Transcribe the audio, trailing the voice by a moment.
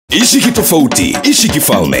Ishi kitofauti, ishi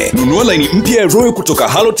kifalme. Nunua laini mpya ya Royal kutoka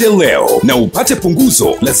Halotel leo na upate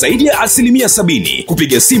punguzo la zaidi ya 70%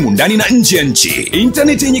 kupiga simu ndani na nje ya nchi.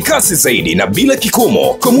 Internet yenye kasi zaidi na bila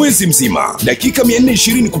kikomo kwa mwezi mzima. Dakika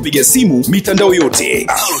 420 kupiga simu mitandao yote.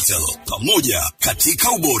 Halotel, pamoja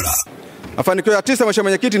katika ubora. Mafanikio ya 9, Mheshimiwa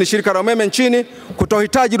Mwenyekiti, ni shirika la umeme nchini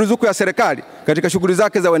kutohitaji ruzuku ya serikali katika shughuli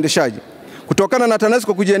zake za uendeshaji. Kutokana na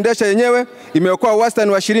Tanesco kujiendesha yenyewe, imeokoa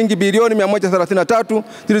wastani wa shilingi bilioni 133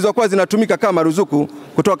 zilizokuwa zinatumika kama ruzuku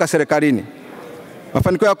kutoka serikalini.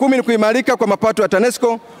 Mafanikio ya 10 ni kuimarika kwa mapato ya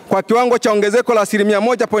Tanesco kwa kiwango cha ongezeko la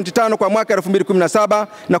 1.5% kwa mwaka 2017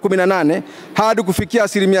 na 18 hadi kufikia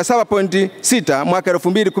 7.6% mwaka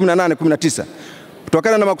 2018-19.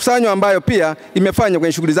 Kutokana na makusanyo ambayo pia imefanywa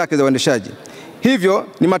kwenye shughuli zake za uendeshaji. Hivyo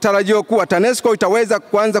ni matarajio kuwa Tanesco itaweza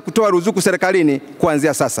kuanza kutoa ruzuku serikalini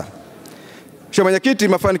kuanzia sasa. Mheshimiwa Mwenyekiti,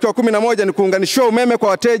 mafanikio 11 ni kuunganishwa umeme kwa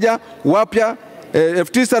wateja wapya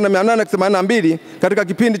 9882 katika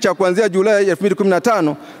kipindi cha kuanzia Julai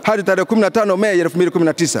 2015 hadi tarehe 15 Mei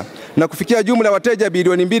 2019 na kufikia jumla ya wateja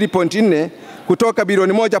bilioni 2.4 kutoka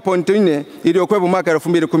bilioni 1.4 iliyokuwepo mwaka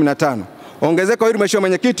 2015. Ongezeko hili, Mheshimiwa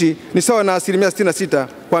Mwenyekiti, ni sawa na 66%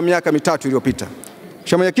 kwa miaka mitatu iliyopita.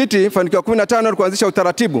 Mheshimiwa Mwenyekiti, fanikio 15 ni kuanzisha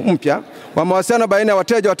utaratibu mpya wa mawasiliano baina ya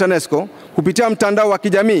wateja wa Tanesco kupitia mtandao wa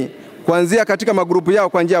kijamii kuanzia katika magrupu yao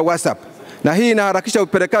kwa njia ya WhatsApp, na hii inaharakisha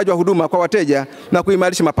upelekaji wa huduma kwa wateja na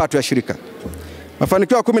kuimarisha mapato ya shirika.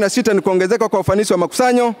 Mafanikio 16 ni kuongezeka kwa ufanisi wa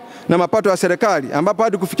makusanyo na mapato ya serikali, ambapo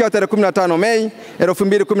hadi kufikia tarehe 15 Mei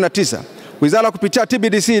 2019 Wizara kupitia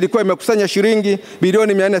TBDC ilikuwa imekusanya shilingi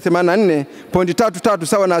bilioni 484.33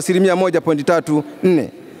 sawa na 1.34%.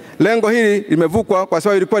 Lengo hili limevukwa kwa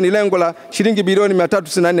sababu ilikuwa ni lengo la shilingi bilioni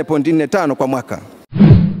 394.45 kwa mwaka.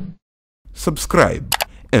 Subscribe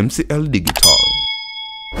MCL Digital.